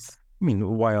 Particularly, yes. I mean,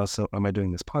 why else am I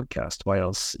doing this podcast? Why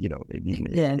else,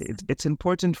 Yes. It's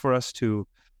important for us to,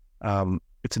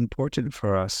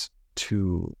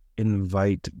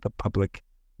 invite the public,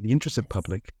 the interested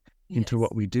public, into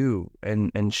what we do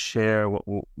and share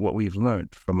what we've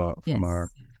learned from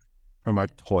our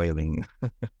toiling.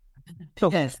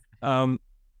 So, yes.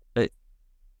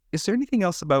 Is there anything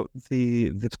else about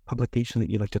the publication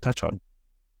that you'd like to touch on?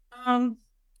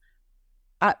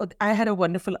 I had a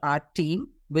wonderful art team,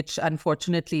 which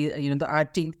unfortunately, the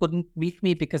art team couldn't meet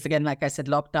me because, again, like I said,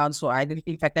 lockdown. So I didn't.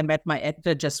 In fact, I met my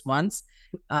editor just once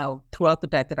throughout the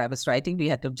time that I was writing. We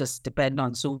had to just depend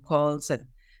on Zoom calls and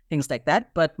things like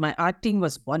that. But my art team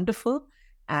was wonderful.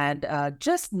 And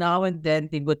just now and then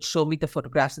they would show me the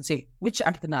photographs and say, which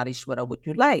Ardhanarishwara would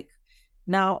you like?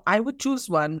 Now, I would choose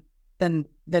one, then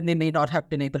they may not have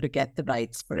been able to get the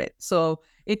rights for it. So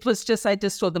it was just, I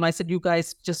just told them, I said, you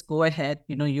guys just go ahead.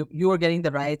 You are getting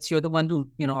the rights. You're the one who,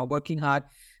 are working hard.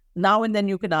 Now and then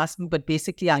you can ask me, but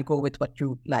basically I go with what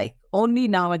you like. Only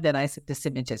now and then I said, this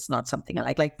image is not something I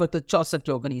like. Like for the Chaucer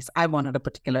Joganis, I wanted a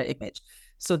particular image.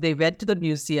 So they went to the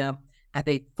museum and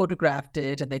they photographed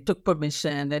it and they took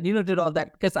permission and, did all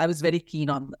that because I was very keen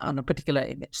on a particular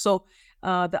image. So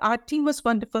the art team was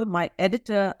wonderful. My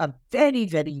editor, a very,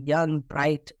 very young,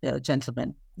 bright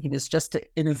gentleman, he was just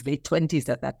in his late 20s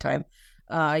at that time.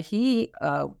 He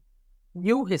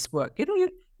knew his work.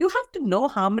 You have to know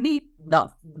how many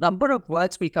number of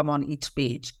words will come on each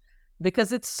page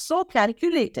because it's so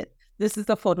calculated. This is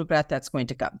the photograph that's going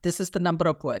to come. This is the number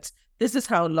of words. This is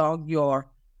how long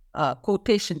your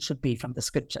quotation should be from the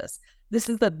scriptures. this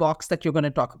is the box that you're going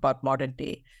to talk about modern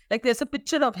day. Like there's a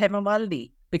picture of Hema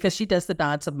Malini because she does the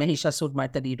dance of Mahishasur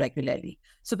Mardani regularly.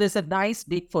 So there's a nice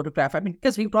big photograph. I mean,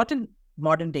 because we brought in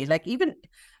modern day, like even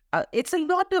it's a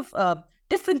lot of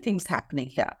different things happening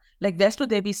here. Like Vaishno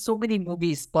Devi, so many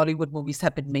movies, Bollywood movies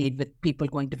have been made with people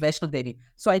going to Vaishno Devi.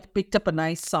 So I picked up a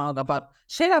nice song about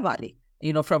Sherawali,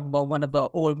 from one of the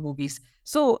old movies.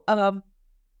 So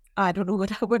I don't know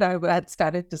what I had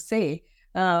started to say.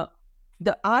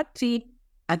 The art team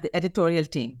and the editorial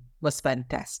team was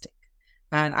fantastic.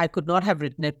 And I could not have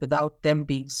written it without them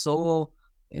being so,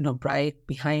 bright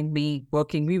behind me,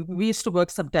 working. We used to work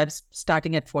sometimes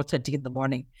starting at 4:30 in the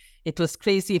morning. It was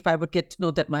crazy if I would get to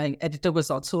know that my editor was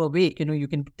also awake. You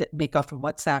can make out from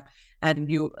WhatsApp,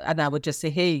 and I would just say,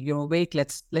 "Hey, you're awake.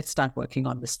 Let's start working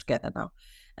on this together now."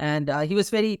 And he was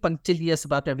very punctilious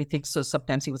about everything. So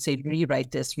sometimes he would say,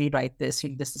 "Rewrite this.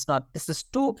 This is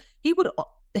too."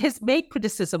 His main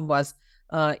criticism was,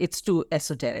 "It's too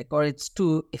esoteric or it's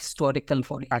too historical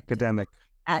for you." Academic.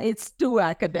 It's too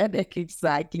academic,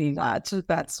 exactly.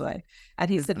 That's why. And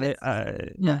he said,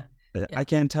 "Yeah." I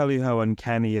can't tell you how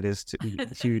uncanny it is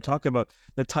to talk about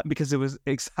the time, because it was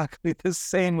exactly the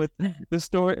same with the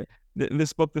story.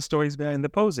 This book, the stories behind the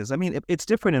poses. I mean, it's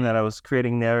different in that I was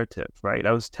creating narrative, right?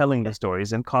 I was telling the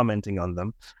stories and commenting on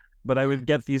them, but I would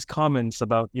get these comments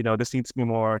about, this needs to be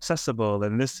more accessible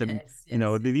and this, and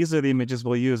these are the images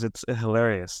we'll use. It's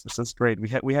hilarious. This is great.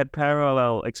 We had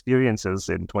parallel experiences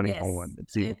in 2021.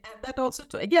 And that also,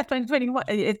 2021.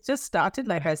 It just started,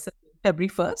 like I said, February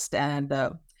 1st, and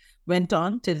went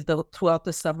on throughout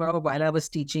the summer while I was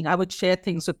teaching. I would share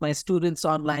things with my students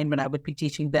online when I would be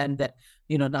teaching them that,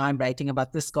 now I'm writing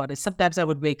about this goddess. Sometimes I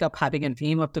would wake up having a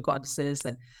dream of the goddesses.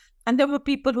 And there were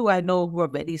people who I know who were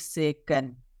very sick,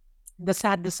 and the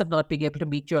sadness of not being able to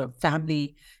meet your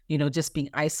family, just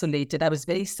being isolated. I was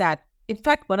very sad. In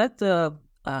fact, one of the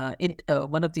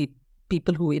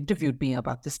people who interviewed me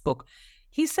about this book,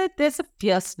 he said there's a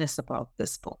fierceness about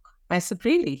this book. I said,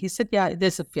 really? He said, yeah,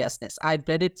 there's a fierceness. I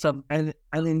read it from... An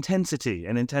intensity.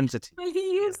 Well,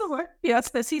 he used the word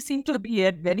fierceness. He seemed to be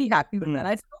very happy with that.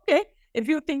 I said, okay, if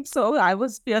you think so. I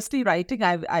was fiercely writing.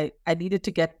 I needed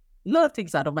to get a lot of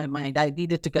things out of my mind. I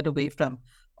needed to get away from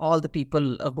all the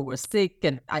people who were sick,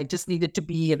 and I just needed to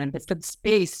be in a different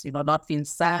space, not feel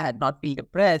sad, not be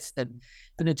depressed, and,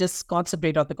 just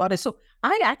concentrate on the goddess. So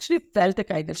I actually felt a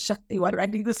kind of Shakti while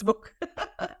writing this book,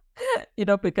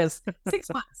 because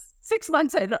 6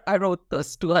 months I wrote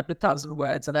those 200,000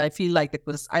 words, and I feel like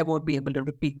I won't be able to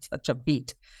repeat such a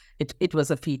feat. It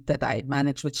was a feat that I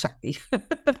managed with Shakti.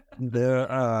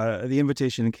 The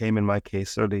invitation came in my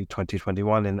case early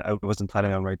 2021, and I wasn't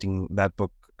planning on writing that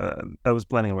book. I was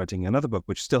planning on writing another book,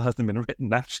 which still hasn't been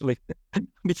written, actually.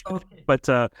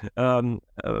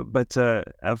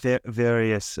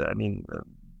 Various. I mean,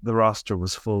 the roster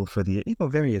was full for the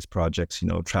various projects.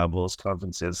 Travels,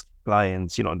 conferences,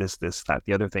 clients. This, that,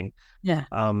 the other thing. Yeah.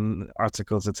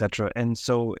 Articles, etc. And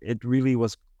so it really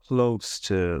was close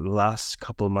to the last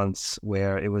couple months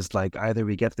where it was like either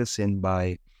we get this in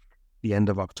by the end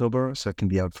of October, so it can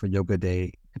be out for Yoga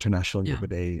Day, International Yoga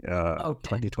Day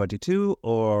 2022,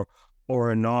 or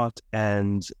not.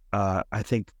 And I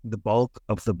think the bulk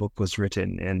of the book was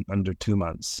written in under 2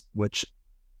 months, which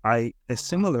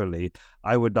similarly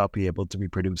I would not be able to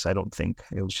reproduce. I don't think.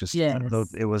 It was just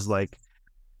it was like,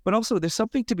 but also there's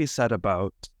something to be said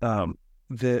about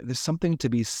there's something to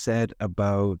be said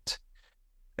about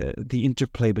the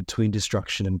interplay between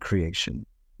destruction and creation,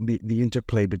 the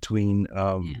interplay between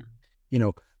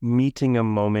meeting a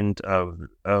moment of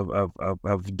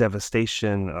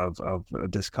devastation, of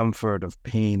discomfort, of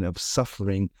pain, of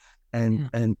suffering, and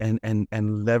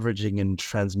leveraging and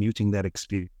transmuting that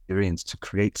experience to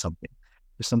create something.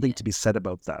 There's something to be said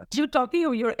about that.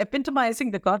 You're epitomizing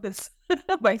the goddess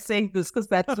by saying this, because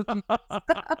that's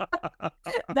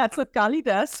that's what Kali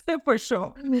does for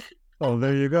sure. Oh,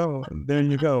 there you go.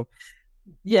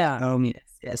 Yeah.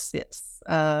 Yes.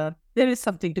 There is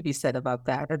something to be said about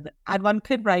that. And one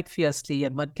can write fiercely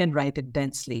and one can write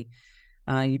intensely.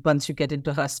 Once you get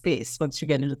into her space, once you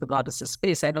get into the goddess's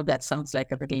space. I know that sounds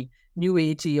like a little new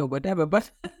agey or whatever,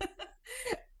 but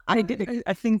I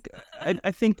think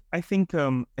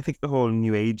the whole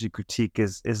new age critique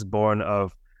is born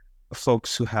of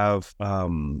folks who have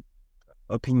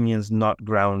opinions not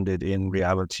grounded in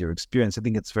reality or experience. I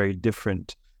think it's very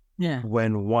different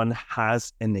when one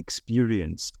has an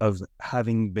experience of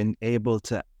having been able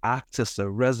to access a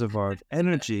reservoir of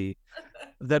energy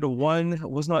that one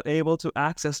was not able to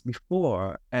access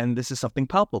before, and this is something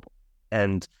palpable.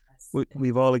 And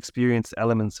we've all experienced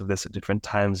elements of this at different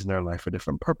times in our life for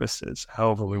different purposes,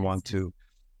 however we want to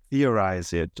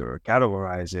theorize it or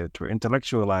categorize it or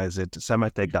intellectualize it, ça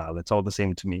m'est égal. It's all the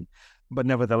same to me. But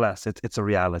nevertheless, it's a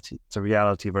reality. It's a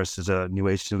reality versus a New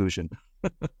Age delusion.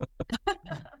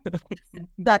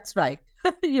 That's right.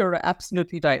 You're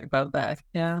absolutely right about that.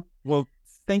 Yeah. Well,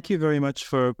 thank you very much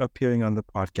for appearing on the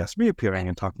podcast, reappearing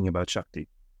and talking about Shakti.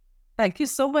 Thank you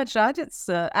so much, Raj. It's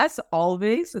as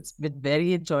always, it's been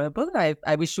very enjoyable.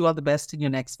 I wish you all the best in your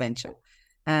next venture,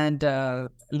 and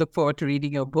look forward to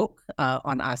reading your book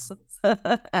on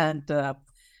asanas. And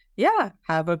yeah,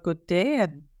 have a good day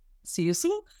and see you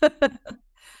soon.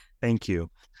 Thank you.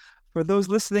 For those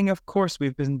listening, of course,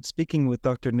 we've been speaking with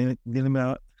Dr.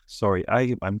 Nilima. Sorry,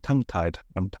 I'm tongue-tied.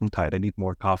 I need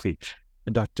more coffee.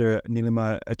 Dr.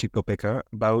 Nilima Chitgopekar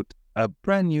about a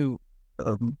brand new,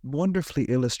 wonderfully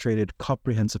illustrated,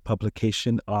 comprehensive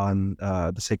publication on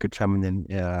the sacred feminine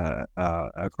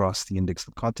across the Indic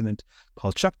subcontinent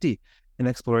called Shakti, an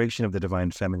exploration of the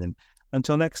divine feminine.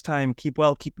 Until next time, keep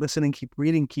well, keep listening, keep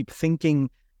reading, keep thinking,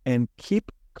 and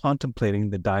keep contemplating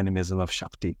the dynamism of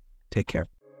Shakti. Take care.